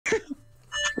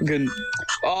Good.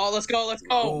 Oh, let's go. Let's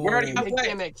go. We're already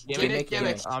halfway.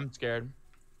 Gimmick. I'm scared.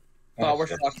 Oh, we're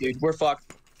fucked, dude. We're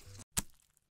fucked.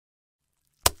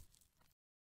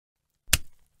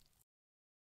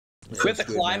 We have to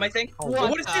climb, I think.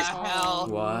 What is this? Hell?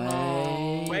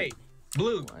 What? Wait,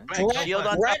 blue.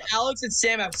 Red, Alex, and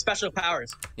Sam have special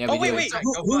powers. Yeah, oh, we do. wait.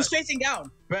 Who's facing down?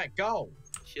 Red, go.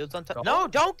 Shields on top. No,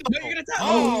 don't go. No, you're gonna die.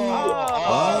 Oh.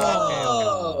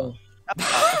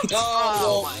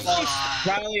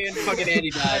 Riley and fucking Andy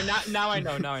died. Now I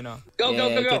know. Go.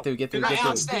 Get through.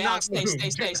 Stay.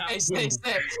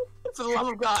 For the love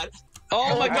of God.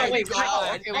 Oh my God, wait.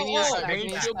 Okay, we need to stack.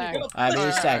 Alright, we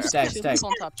need to stack. Chill people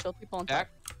on top. Chill people on top.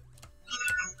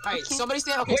 Alright, somebody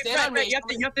stand. Okay, Wait, stand on me. you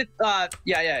have to,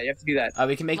 yeah, you have to do that.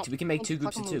 We can make two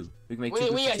groups of two. We can make two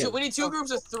groups of two. We need two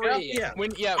groups of three.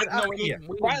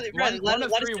 Riley, one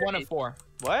of three, one of four.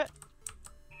 What?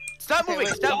 Stop moving.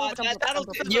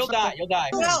 You'll die.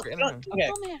 Okay.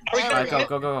 Alright,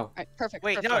 go. Alright, perfect.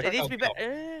 Wait, no, it needs to be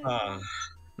better.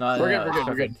 No,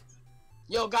 We're good.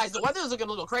 Yo, guys, the weather's looking a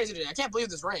little crazy today. I can't believe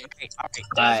this rain.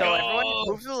 Alright. So everyone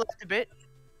move to the left a bit.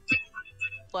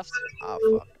 Left. Oh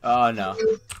fuck. Oh no.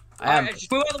 Just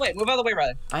move out of the way. Move out of the way,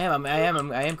 Riley. I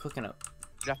am clicking up.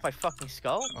 Get off my fucking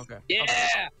skull. Okay. Yeah.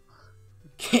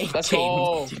 Let's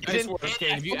go.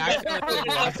 If you accidentally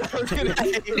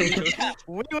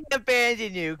we would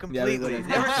abandon you completely.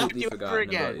 Never talk to you ever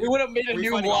again. We would have made a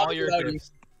new vlog without you.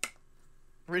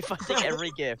 Refunding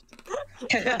every gift.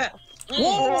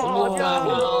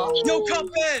 Whoa! No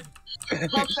Cuphead!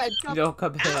 No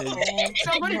Cuphead.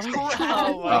 Somebody's cool.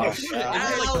 Oh my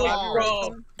God.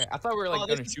 Bro. Okay, I thought we were like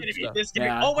gonna shoot stuff.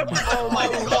 Yeah. Oh my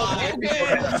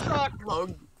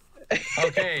God.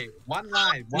 Okay, one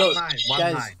line. This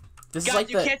Guys, is like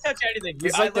you can't touch anything.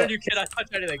 this is I like learned the- you cannot touch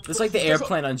anything. This is like the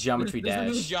airplane on Geometry This Dash.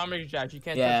 is Geometry Dash. You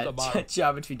can't Yeah, touch the bottom.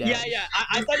 Geometry Dash. Yeah.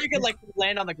 I thought you could like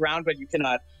land on the ground, but you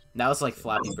cannot. Now it's like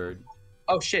Flappy Bird.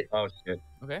 Oh shit. Okay.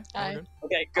 Okay,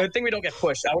 good thing we don't get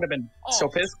pushed. I would have been so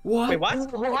pissed. What? Wait, what?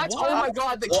 What? Oh my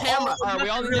God, the camera. We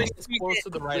all need to get as close to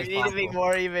the right as We need to be possible.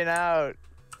 more even out.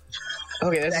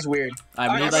 Okay, this is weird. We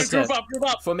need like group to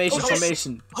up. formation.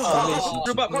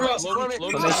 Group up.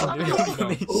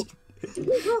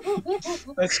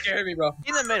 That scared me, bro.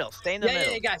 In the middle. Stay in the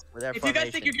middle. Yeah, guys. With our If you guys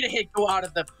think you're formation. gonna hit, go out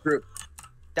of the group.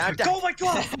 Down. Oh my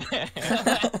God!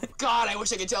 God, I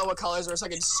wish I could tell what colors were so I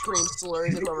could scream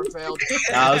slurs if whoever failed.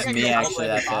 That was me actually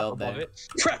that failed there.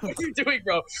 Bro, what are you doing,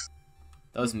 bro?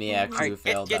 That was me actually who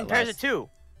failed Get that pairs of last. two.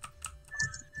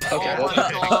 Okay. Oh my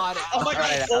God. Oh my God!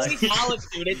 Alright, It's always Alex,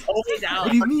 dude. It's always What do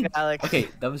Alex. you mean? Alex. Okay,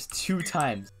 that was 2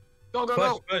 times. Go.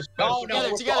 Push. Oh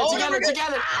no!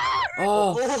 Together.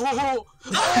 Oh. Oh my God.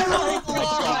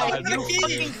 You Oh,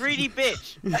 fucking greedy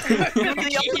bitch. You're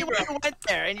the only one who went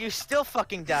there and you still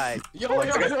fucking died. I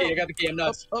got the key. I'm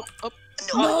nuts. Up.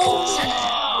 No.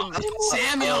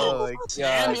 Samuel. Oh my God.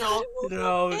 Samuel.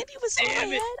 No. Andy was in my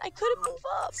head. I couldn't move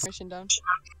up. Mission down.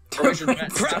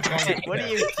 What are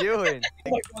you doing? Oh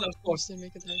my God, that was close. Just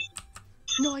make it there.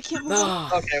 No, I can't move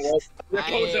up. No. Okay, well, we're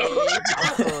close out.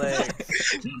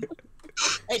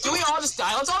 Hey, can we all just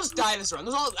die? Let's all just die this run.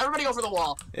 Everybody go for the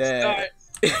wall. Yeah. Alright.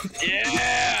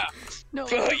 Yeah! No.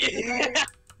 Oh, yeah!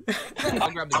 I'll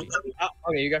grab the key.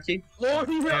 Okay, you got key? Lord,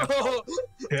 no.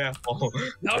 Yeah. That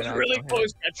was really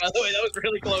close, Brett, by the way. That was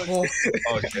really close.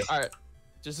 Okay. All right.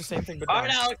 Just the same thing, but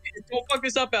Alright, down. Alex. Don't fuck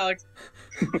this up, Alex.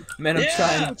 Man, I'm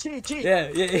trying. Cheat.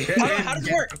 Yeah. How does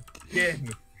it work? Yeah.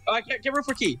 I can't give her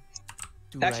for key.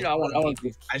 Dude, Actually, I want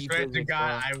to. I swear to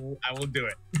God, I will do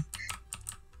it.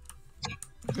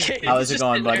 Kate, How's it just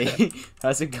going, in buddy? there.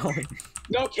 How's it going?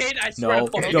 No, Kate, I swear No,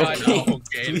 to fucking no, God, Kate, no.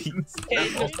 please,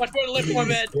 Kate, there's much more to live for,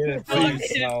 man.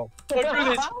 Please, no. Go through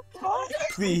this.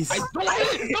 please. Go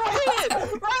ahead!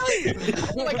 Riley!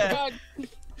 Oh my God.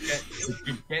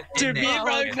 Dude, me and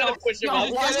Riley gotta push him Yo,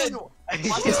 off. watch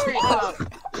this screen.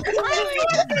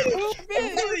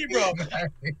 Really, bro.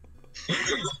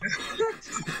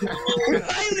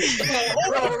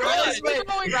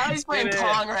 Riley's playing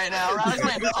Pong right now.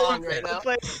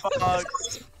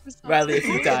 Riley, if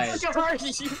you die.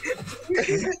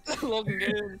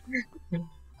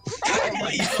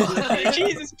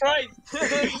 Jesus Christ.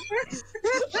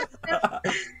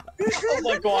 Oh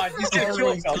my God, he's gonna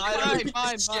kill himself.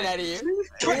 Fine. Shit out of you.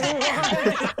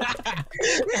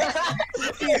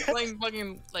 He's playing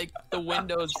fucking like the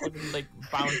windows fucking like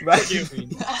bounce. Right. Screen.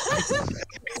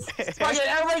 Fuck it,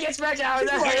 everybody gets back out.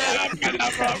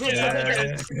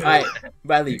 Alright,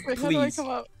 Riley, Wait, how do I please. come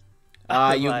up?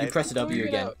 You press the W Figure it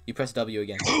again. out. You press W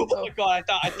again. Oh my god,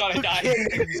 I thought I died.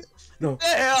 No,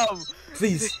 Damn!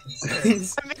 please,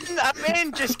 please. I'm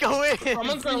in, just go in!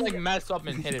 Someone's gonna like mess up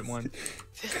and hit it once.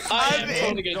 I I'm am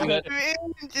totally in, gonna do that. I'm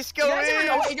in, just You go guys ever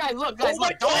know? in! Hey guys, look, guys, Oh my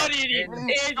look. Don't god, we Andy!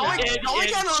 don't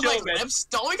we kind of look like lips?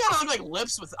 Don't we kind of look like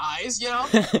lips with eyes? You know?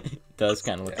 Does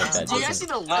kind of look like that. Do you guys doesn't see it?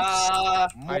 the lips? I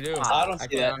do. I don't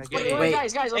see that. Wait.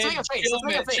 Guys, guys, let's make a face. Let's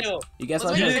make a face. Chill. You guys Let's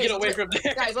want You make need a to face. get away from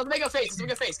there. Guys, let's make a face. Let's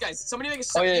make a face, guys. Somebody make a.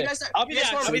 Oh yeah. You guys start. I'll be you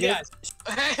guys that. I'll form- be that.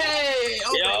 Hey,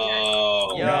 Yo.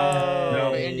 Yo! No.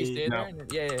 Wait, Andy, stay No.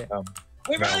 there? Yeah.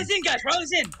 Wait, Riley's in, guys.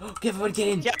 Riley's in. Get everybody get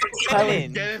in. Yeah, Tyler.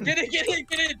 in. Get in.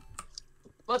 Get in.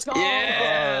 let's go.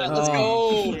 Yeah. Let's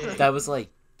Oh. go. That was like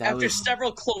that After was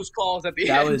several close calls at the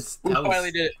that end, was we that finally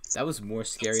was did it. that was more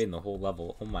scary in the whole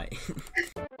level. Oh my.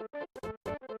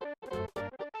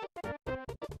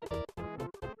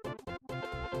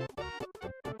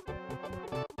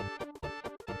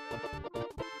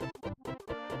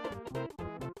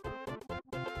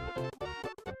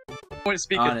 Point of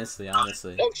speaker. honestly. Oh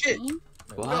shit.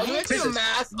 Bro, What? you do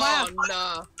math. Oh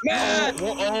no. Man.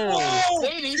 Oh.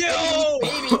 Baby, Yo.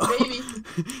 baby.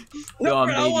 Go on,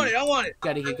 Fred, I baby. want it. I want it.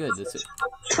 Gotta get good. That's it.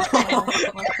 Alright,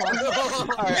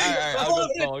 I'll go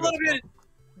slow, I'll go slow.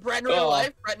 Brett in real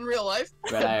life. Brett in real life.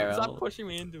 Red Stop IRL. pushing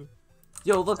me into it.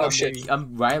 Yo, look. Oh, I'm, shit.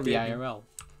 I'm Riley Baby. IRL.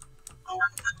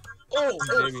 Oh,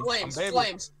 Baby. flames, I'm baby.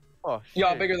 flames. Oh, Yo,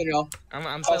 I'm shit. bigger than y'all. I'm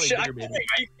Oh slightly shit. bigger, baby.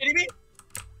 Are you kidding me?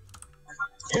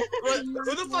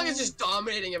 Who the fuck is just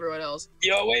dominating everyone else?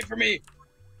 Yo, wait for me.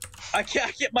 I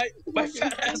can't get my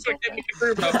fat ass to get me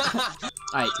through, bro.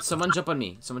 Alright, someone jump on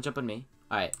me.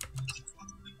 Alright.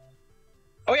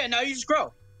 Oh yeah, now you just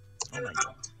grow. Oh my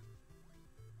god.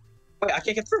 Wait, I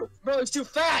can't get through. Bro, he's too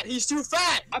fat. He's too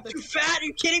fat. I'm too fat. Are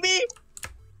you kidding me?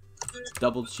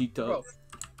 Double cheeked Bro, up.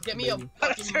 get me a Baby.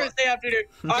 fucking. Thursday afternoon.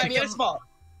 All right, me get a- it small.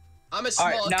 I'm a All small.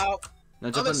 right, now. Now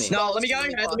jump on me. No, let me get on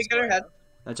your head. Let me get on your head.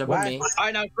 Now jump on me. All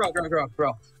right, now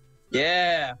grow.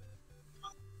 Yeah.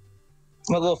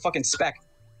 I'm a little fucking speck.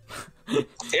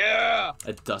 Yeah.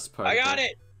 A dust particle. I got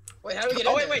it. Wait, how do we get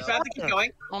Oh in wait, there, wait. So I have to keep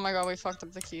going. Oh my god, we fucked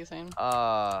up the key thing.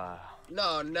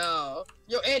 No.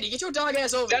 Yo, Andy, get your dog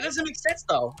ass over That here. doesn't make sense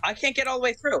though. I can't get all the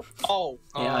way through. Oh.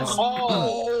 Yeah,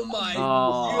 Oh my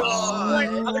Oh.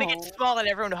 I'm god. gonna get small and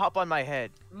everyone hop on my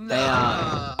head.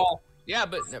 Nah. Yeah,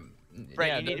 but Brett,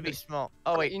 yeah, you need to be small.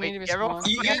 Oh wait, You wait, need to be everyone.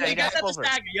 small. You Yeah, guys have to over.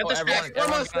 stagger. You have to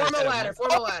everyone- stagger.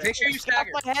 Form a ladder. Make sure you Get off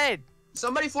stagger. my head.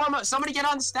 Somebody get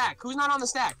on the stack. Who's not on the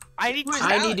stack? I need. I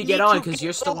I Alex, need to get on because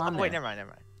you're still on there. Wait, never mind.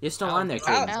 You're still on there, kid.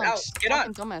 Alex, Alex, get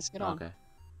on. fucking dumbass, get on. Okay.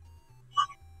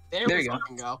 There There we you go.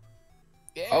 fucking go.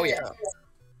 Oh yeah.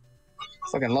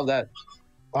 Fucking love that.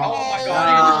 Oh, my Oh god. my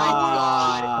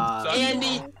Ah. god.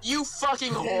 Andy, you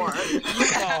fucking whore.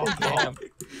 Oh, damn.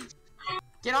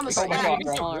 Get on the Oh my stack. God,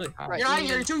 It's bro. really hot. Right. You're not. You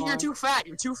You're need too. to You're be too fat.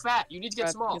 You're too fat. You need to get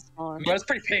smaller. small. Bro, it's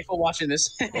pretty painful watching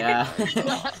this. Yeah.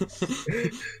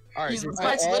 Alright, He's dude.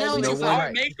 Brett's literally no too way. All fat.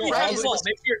 right, make sure. Right,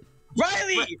 Make sure.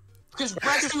 Riley. Because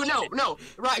Brett's too no.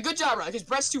 Right, good job, Riley. Because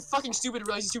Brett's too fucking stupid to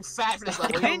realize he's too fat for this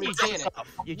level. He won't Hayden, be you saying jumped it. up.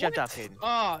 You jumped up, Hayden.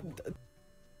 Oh,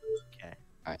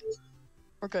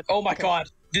 We're good. Oh my Okay. god.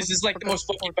 This is like the most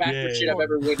fucking backward shit I've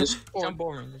ever witnessed. jump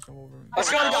over me. Just jump over me. Let's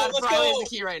go, God, let's Riley has go. the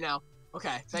key right now.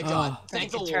 Okay, thank Oh. God.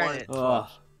 Thank the You can turn Lord. it. Oh.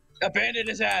 Abandon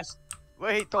his ass.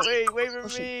 Wait for Push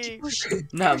me. it, push it.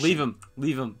 No, leave him.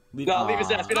 No, leave his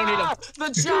ass. We don't need him. Ah, the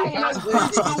giant has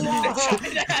reached the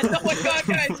Oh my god,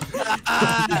 guys!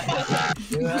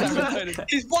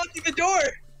 He's blocking the door!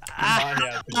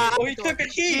 Oh, he took a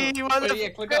key! You Oh, yeah,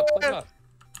 click up, click up.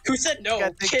 Who said no?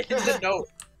 Got the Kid said no.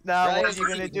 Now Riley, what are you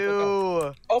gonna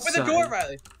do? Open the door,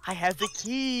 Riley. I have the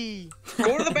key.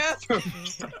 Go to the bathroom.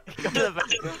 Go to the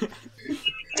bathroom.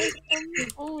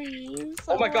 Please.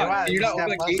 Oh my god, do you not open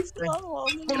the key? Oh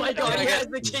my God, he has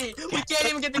the key. We can't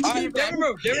even get the key Alright, back.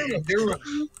 different room.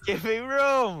 Give me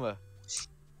room.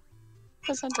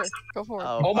 Press enter. Go forward.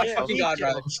 Oh my fucking god,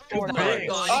 Riley. Oh my Big.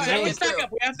 God, Alright, he we can't stack get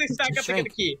up. We have to stack up to get the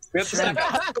key. We have to stack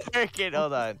up. Cricket,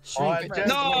 hold on.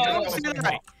 No! Stay to the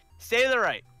right. Stay to the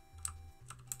right.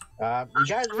 You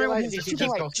guys realize you To should the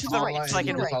just right, go to the small right, line So I can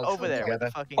and just all over there with together.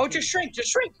 the fucking Oh, key. just shrink, just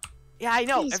shrink. Yeah, I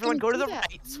know. Please, Everyone don't go to do the that.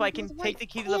 right so I can Go to the take right. the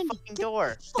key to the Andy, fucking get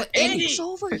door. Andy! It's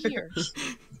over here.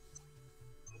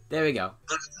 There we go.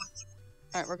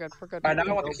 Alright, we're good. We're good. Alright, now I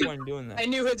No want the key. point in doing that. I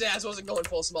knew his ass wasn't going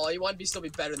full small. He wanted to still be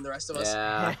better than the rest of us.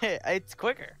 Yeah. It's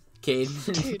quicker. Cade.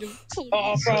 Dude, please.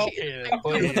 Oh, bro.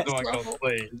 Please, Michael,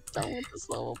 please. Don't want this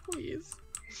level, please.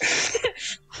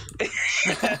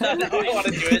 I don't want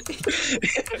to do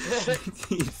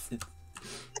it.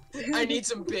 I need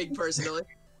some big personally.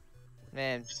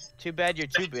 Man, too bad you're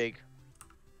too big.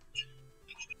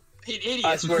 Idiot.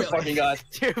 I swear to really. fucking God.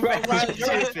 Too Bro, bad Riley,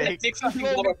 you're you're too big. dick something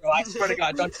lower, bro. I swear to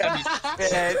God, don't tell me.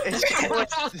 Man,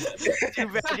 too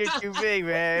bad you're too big,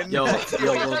 man. Yo,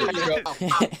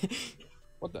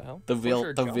 What the hell? the Push real,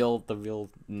 or the jump? real, the real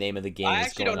name of the game I is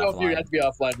actually going don't know if you offline. have to be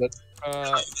offline, but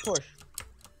Push.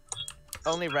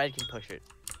 Only Red can push it.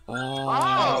 Oh.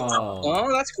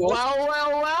 oh, that's cool.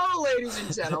 Well, ladies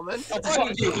and gentlemen.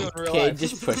 Fuck you. Okay,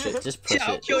 just push it. Just push Yeah,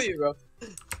 I'll it. kill you, bro.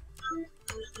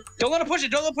 Don't let him push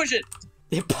it. Don't let him push it.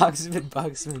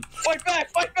 Boxman. Fight back.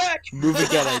 Fight back. Move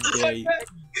again, I dare Fight you.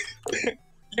 back.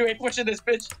 You ain't pushing this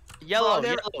bitch. Yellow, never-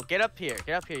 yellow, get up here.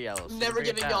 Get up here, yellow. I'm never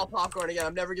giving y'all popcorn again.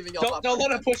 I'm never giving y'all Don't popcorn.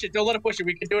 let him push it. Don't let him push it.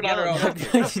 We can do it on our Yellow, own.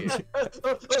 get up here.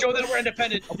 Show that we're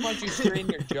independent. I'll punch you straight in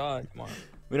your jaw. Come on.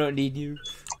 We don't need you.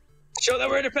 Show that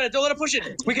we're independent. Don't let him push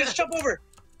it. We can just jump over.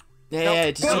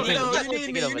 Yeah, just Go, keep go, it. go. You need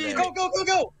me. Get You over need there. me. Go, go, go,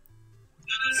 go.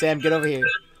 Sam, get over here.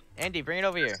 Andy, bring it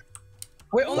over here.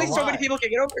 Wait, only so many Why? people can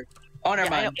get over. Oh, never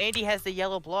Yeah, I know. mind. Andy has the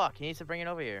yellow block. He needs to bring it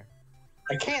over here.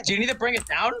 I can't. Do you need to bring it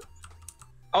down?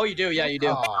 Oh, you do. Yeah, you do.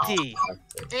 Oh, D.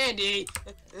 Andy.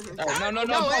 Alright, no, wait,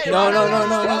 no, No, no, no,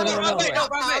 no, no, no, Wait, no.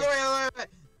 Wait.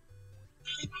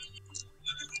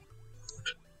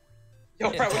 Yo,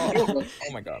 Yeah, Brett, what are you doing?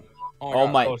 Oh my god. Oh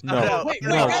my, Oh, no. no. Wait,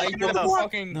 No. Riley's moving No. the block.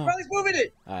 Fucking. No. Riley's moving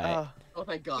it. Alright. Oh,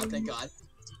 thank God. Thank God.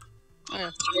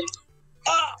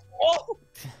 Ah, oh.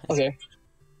 Okay.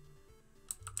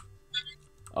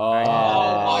 Oh. my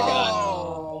God.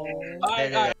 Oh.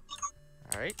 Alright.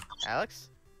 Alright, Alex?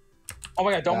 Oh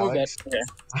my God, don't move that. Alex. Okay.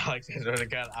 Alexander, to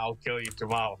God, I'll kill you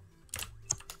tomorrow.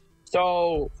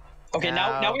 So, okay,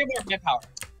 now Now- we have more manpower.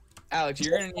 Alex,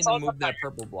 you're gonna need to move that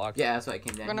purple block. Yeah, that's why I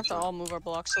came We're down. gonna have to all move our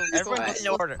blocks. So Everyone Alright. get in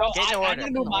order. So Get in I order.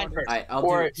 need to move mine first. Alright, I'll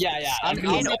Or do. yeah, yeah. I'm I'm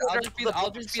gonna gonna I'll move. just be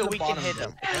the so we can bottom. hit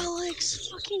him. Alex,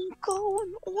 fucking go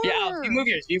in order. Yeah, Alex, you move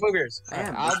yours. You move yours. I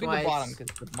am. I'll That's be why the it's- bottom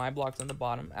because my block's on the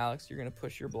bottom. Alex, you're gonna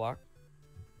push your block.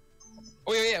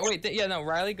 Oh yeah, wait, yeah, no,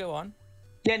 Riley, go on.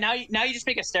 Yeah, now you just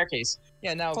make a staircase.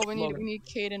 Yeah, now. Well, we Logan. need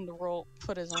Caden to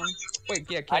put his on. Wait,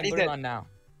 yeah, I Kate, need put it to- on now.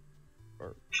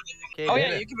 Okay, Oh Yeah.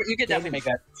 yeah, you can definitely make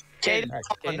that. Caden, Alright,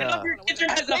 on Kate. the- Get your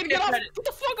heads up. Kate, Get get off! ready. Get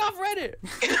the fuck off Reddit!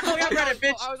 Oh yeah, Reddit,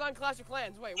 bitch. I was on Clash of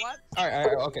Clans. Wait, what? Alright,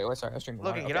 okay, wait, sorry, I was drinking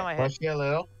water. Logan, get okay. on my head. Push you a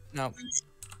little. No,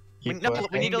 We, Keep no, we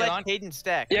pushing. need to Get let on. Caden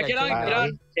stack. Yeah, get on, Kate, get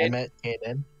on. Emmett,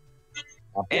 Kaden.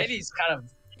 Andy's kind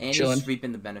of. And Chilling. he's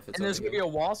reaping the benefits and there's of gonna it. be a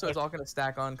wall, so it's all gonna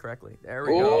stack on correctly. There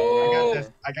we Ooh. go. I got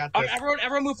this. I got All this. right,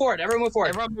 everyone move forward. Everyone move forward.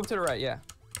 Everyone move to the right, yeah.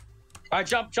 All right,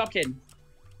 jump, kid.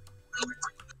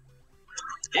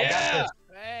 I got Yeah.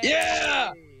 this.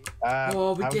 Yeah.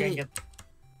 Oh, we I'm did gonna it. get.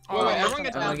 Oh, wait, everyone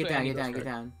get down. Everyone get so down, Andy get goes down, get first.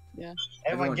 down.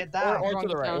 Everyone get Or, down. or to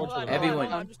the right, or to the Hold on, right. Everyone.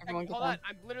 Hold on, just Everyone get hold down. on.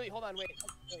 I'm literally. Hold on. Wait.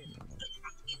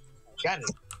 Got it.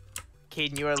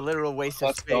 Caden, you're a literal waste of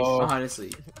Let's space. go.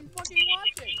 Honestly. I'm fucking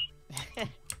watching.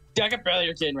 Yeah, I can barely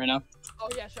hear Caden right now. Oh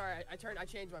yeah, sorry. I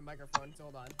changed my microphone. So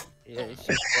hold on. Yeah, it's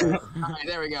just- Alright,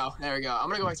 there we go. There we go. I'm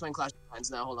gonna go back to playing Clash of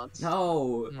Clans now. Hold on. No.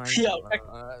 Oh my Yo,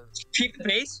 God. Keep the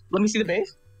base. Let me see the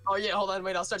base. Oh yeah, hold on.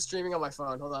 Wait, I'll start streaming on my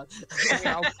phone. Hold on.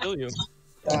 I'll kill you.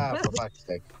 For fuck's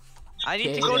sake. I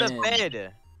need to go to Caden.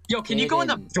 bed. Yo, can you go in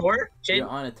the Caden. door? You're Caden?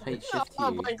 on a tight No, shift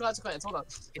I'm here. playing Clash of Clans. Hold on.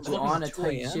 We're on a 2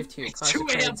 tight a.m.? shift here. It's Clash 2 of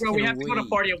a.m., Clans bro. We can have to go to wait.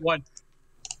 party at 1.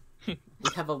 We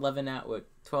have 11 out with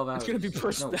 12 hours. It's gonna be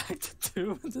pushed No. back to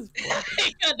 2 with this block.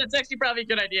 Yeah, that's actually probably a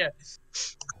good idea.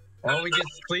 Well, we just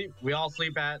sleep. We all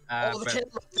sleep at. Oh, the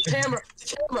camera.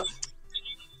 The camera.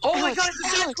 Oh my God,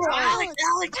 it's a Alex, bro.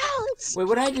 Alex. Wait,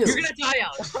 what did I do? You're gonna die,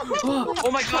 Alex.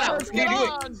 Oh my God, Alex, what are you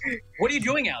doing? on. What are you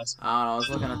doing, Alex? I don't know. I was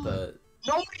looking at the.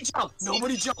 Nobody jump.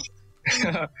 Nobody jump.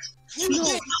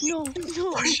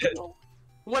 No, shit. no.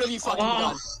 What have you fucking Oh.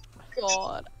 done?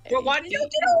 God. Bro, why did you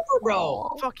get over,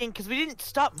 bro? Fucking, because we didn't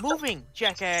stop moving,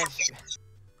 jackass.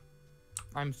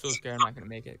 I'm so scared I'm not gonna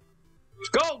make it.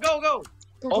 Go, go, go.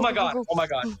 Oh my God. Oh my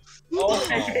God. Oh,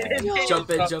 No. Jump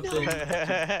in, jump in.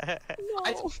 Stack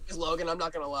I think it's Logan. I'm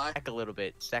not gonna lie. a little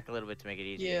bit. Stack a little bit to make it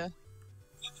easier. Yeah.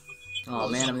 Oh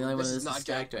man, I'm the only one This that's is not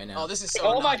stacked right now. Oh, this is so.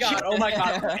 Oh my not God. good. Oh my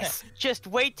God. Just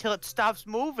wait till it stops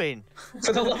moving.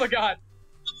 For the love of God.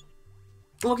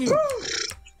 Loki.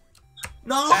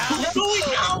 No.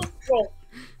 Ow. Bro.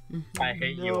 I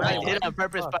hate you. I all. did it on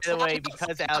purpose, by the way,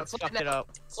 because Alex fucked it up.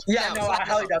 Yeah, no, I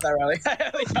highly doubt that, Riley. I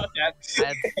highly doubt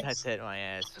that. That's hit my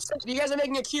ass. You guys are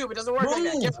making a cube. It doesn't work like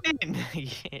that.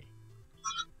 Get-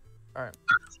 Alright.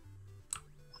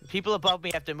 People above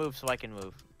me have to move so I can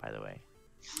move, by the way.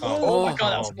 Oh my God,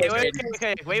 that was Okay,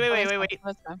 good. wait. One at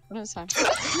a time. What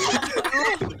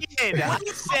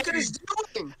is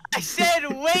doing? I said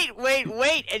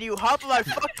wait, and you hop on my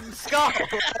fucking skull.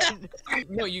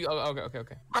 No, you. Oh, okay.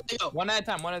 Alright, go. One at a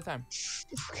time.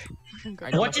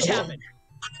 Okay. What just happened?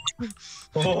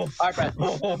 Oh, Alright, Brett.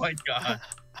 oh my god.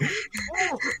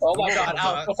 Oh my god,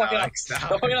 Alex, go fucking up.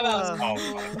 Go fucking up, Alex. Oh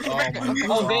my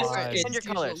Oh, this God. Scan your It's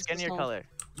color. usual, Scan your it's color.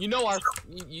 You know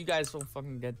you guys don't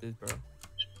fucking get this, bro.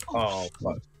 Oh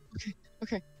fuck.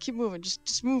 Okay, keep moving.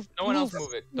 Just move. No one else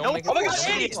move it. Don't Nope. make it Oh my fall. God, Don't make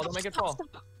it idiots. fall. Don't make it fall.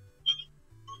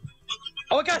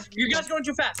 Oh my gosh, you guys are going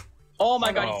too fast. Oh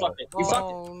my god, you fucked it. You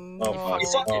fucked it. Oh no. Oh fuck.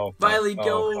 You fucked it. Oh, fuck. Riley, Oh,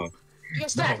 go. fuck. Make a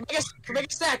stack.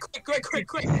 Make a stack. Quick.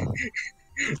 Wait,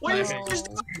 No. there's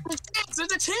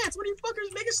a chance. What do you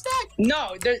fuckers make a stack? No,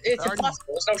 it's Already- impossible.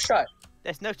 There's no shot.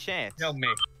 There's no chance. Kill me.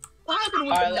 What happened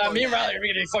with Alright, me and Riley are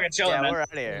gonna be fucking chilling, Yeah, man. we're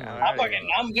out of here. I'm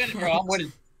winning, bro. I'm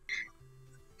winning.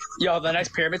 Yo, the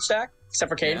next pyramid stack, except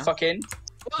for Kane, Yeah. fuck Kane.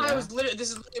 Well, I was literally. This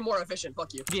is literally more efficient.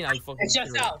 Fuck you. Dean, I fucking. It's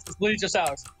just Alex. It's literally just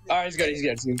Alex. Alright, he's good.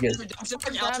 Redemption. Stop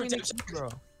Alex, grabbing the redemption. key, bro.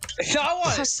 No, I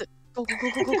want it. Press it. Go. Oh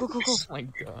my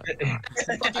god.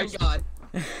 Fucking god.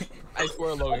 I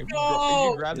swear, Logan, if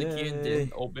No. you grabbed the key and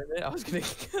didn't open it, I was gonna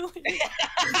kill you.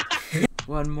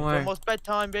 One more. Almost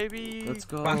bedtime, baby. Let's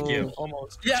go. Fuck you.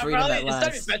 Almost. Yeah, Let's read on Riley, that it's not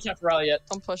even last. bedtime for Riley yet.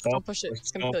 Don't push it.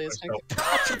 It's gonna Don't kill you. push, It's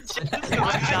gonna kill you. I We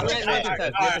have to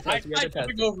tried test.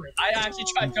 jumping over it. I actually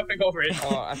tried jumping over it.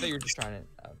 Oh, I thought you were just trying it.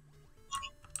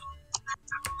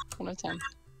 1 out of 10.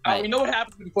 We know what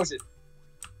happens when you push it.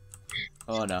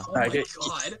 Oh no. Oh my Okay.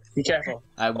 god. Be careful.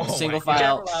 Oh Single my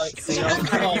file. Be careful, Alex.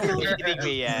 Are you kidding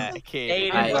me? Yeah,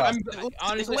 kid. Aiden, I-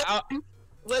 Honestly,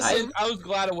 Listen. I was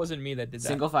glad it wasn't me that did that.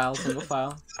 Single file. Single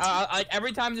file. Like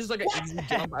every time there's like a easy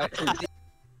jump.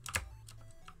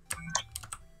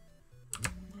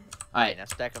 Alright. Now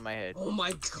stack on my head. Oh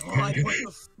my god. What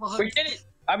the fuck? We did it.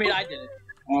 I mean, I did it.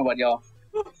 I don't know about y'all.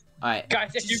 Alright.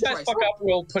 Guys, if you Jesus guys Christ. fuck up,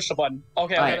 we'll push the button.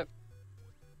 Okay, Alright.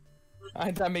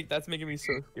 okay. That's making me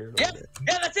so scared. Yeah.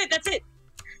 Yeah, that's it.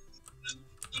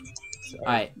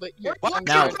 Alright. But you're, What? I'm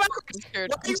Now- scared. I'm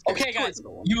scared. Okay, guys,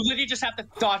 you literally just have to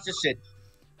dodge this shit.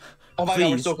 Oh my god,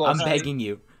 we're Please. so close. I'm begging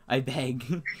you. I beg.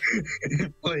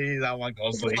 Please, I want to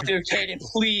go sleep. Dude, Kaden,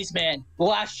 please, man.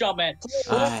 Last shot, man.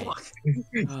 Alright. Fuck.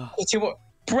 Oh, Two more.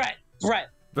 Brett.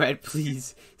 Brett,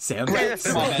 please. Sam. Brett,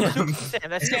 come on, man. Sam,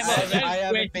 that's Sam, Sam. man.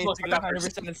 I Wait, haven't look, basically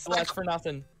 100% it's less for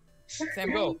nothing.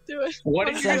 Sam, go. Do it. What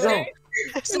did you Sam, say?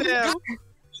 Sam.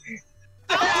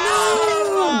 No!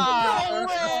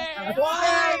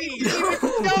 Why?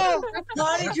 No!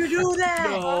 Why did you do that?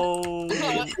 No. I'm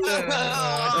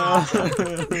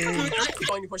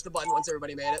going to push the button once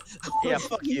everybody made it. Yeah,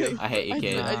 fuck you. I hate you,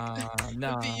 kid. I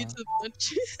Nah. beat you to the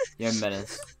punch. You're a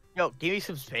menace. Yo, give me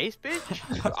some space, bitch.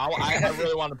 I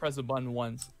really want to press the button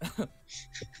once.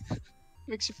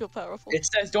 Makes you feel powerful. It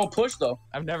says don't push, though.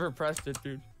 I've never pressed it,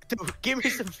 dude. Dude, give me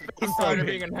some space. I'm tired of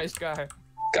being a nice guy.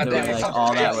 God No, damn it. like,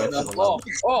 all that work for the love.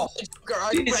 Oh, Girl,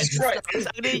 Jesus Christ. I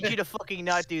need you to fucking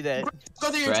not do that. Go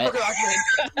through your Brett. Joker argument.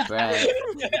 Brett.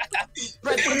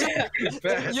 Brett,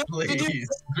 Brett, You- please.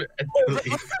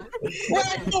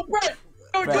 Brett, no, Brett!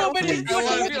 Don't do it, man! Please.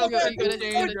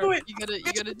 You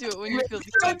gotta do it when you feel the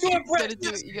key. Don't do it, Brett!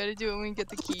 You gotta do it when you get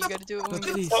the key. You gotta do it when you get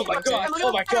the Please. key. Oh my god,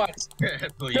 oh my god.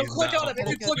 Please, No, click on it. If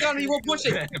you click on it, he won't push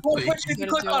it. He won't push it if You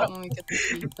you gotta click do it on it. when we get the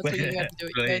key. That's what you gotta do.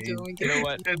 You gotta do it when we You get know the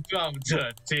what? Come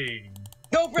to team.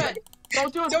 No, Brett!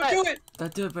 Don't do it, Don't Brett. do it!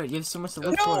 Don't do it, Brett. You have so much to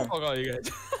live No. for. Fuck all you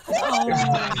guys.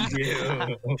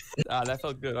 You. That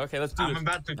felt good. Okay, let's do I'm this.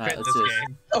 about to Alright, quit let's this do this.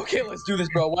 game. Okay, let's do this,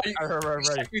 bro. Why do you Alright, ready.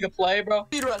 expect me to play, bro?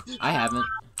 Speedrun. I haven't.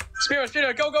 Spirit,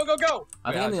 go! I think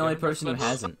Yeah, I'm the only okay. person who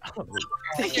hasn't.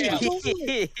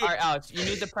 Alright, Alex, you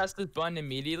need to press this button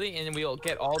immediately, and we'll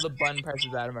get all the button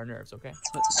presses out of our nerves, okay?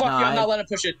 Fuck No, you, I'm not letting him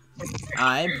push it.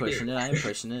 I'm pushing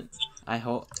it. I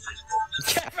hope.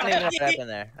 I don't even know what happened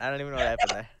there. I don't even know what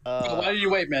happened there. Why did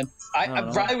you wait, man? I don't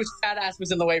know. Riley was fat ass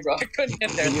was in the way, bro. I couldn't get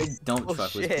there. You don't Oh,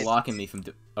 fuck was shit. blocking me from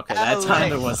okay, that time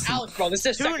there wasn't. Alex, bro, this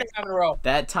is Two second time in a row.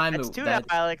 That time That's it, two now, that,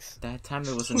 Alex. that time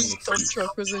there wasn't an Whose dump excuse.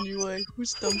 truck was in your way?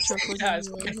 Whose dump truck was Yeah, in it's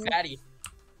your fucking way? fatty.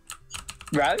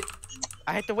 Riley?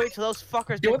 I had to wait till those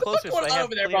fuckers Yo, get what the closer fuck's so going I on have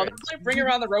over there, bro? clearance. They're bring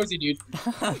around the Rosie, dude.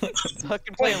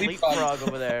 Fucking Play playing leapfrog. leapfrog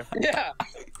over there. Yeah.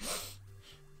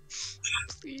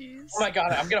 Please. Oh my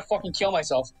god, I'm gonna fucking kill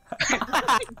myself. I'm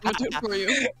gonna do it for you.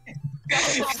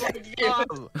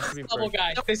 Level,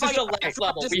 guys. This is the last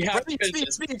level. We have to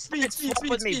finish this. Speed. Swap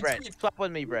with me, Brett. Swap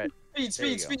with me, Brett.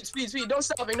 Speed. No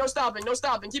stopping. No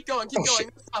stopping. Keep going. Oh, No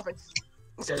stopping.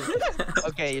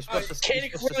 Okay, you're supposed to. Katie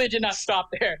clearly did not stop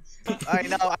there. I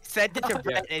know. I sent it to Yeah,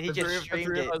 Brett and he the just three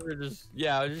streamed of it. us are just,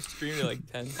 I just streamed it like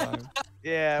 10 times.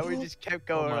 Yeah, we just kept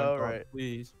Oh going my over God, it.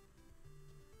 please.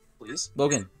 Please.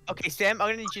 Logan, Okay, Sam, I'm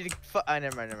gonna need you to.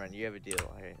 Never mind. You have a deal.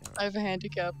 Okay, never mind. I have a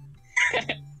handicap. Keep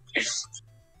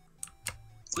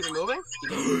it moving.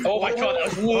 Oh my god,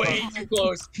 that was way too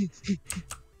close.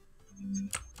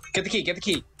 Get the key. Get the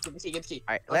key. Get the key. Get the key.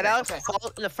 All right, let Okay, Alex okay.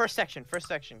 fall in the first section. First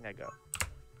section. I go.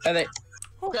 And they.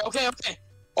 Okay.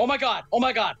 Oh my god. Oh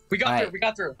my god. We got Alright. through. We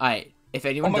got through. Alright, if Oh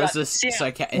anyone my does god. this, Sam.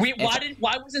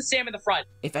 Why wasn't Sam in the front?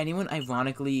 if anyone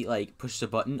ironically like pushes the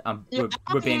button, Yeah,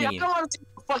 we're okay, banning I you. don't want to see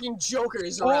fucking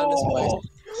jokers around this place.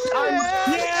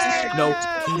 Yeah. No.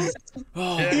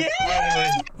 Oh,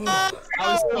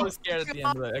 I was so scared at the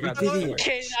end of it. I got did this it. far.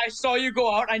 Kaden, I saw you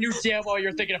go out. I knew damn well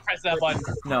you're thinking of pressing that button.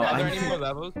 no, Are there I. any more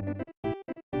levels?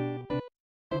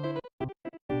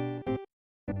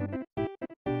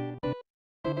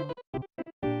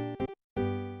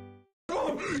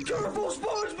 Careful,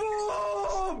 Spot!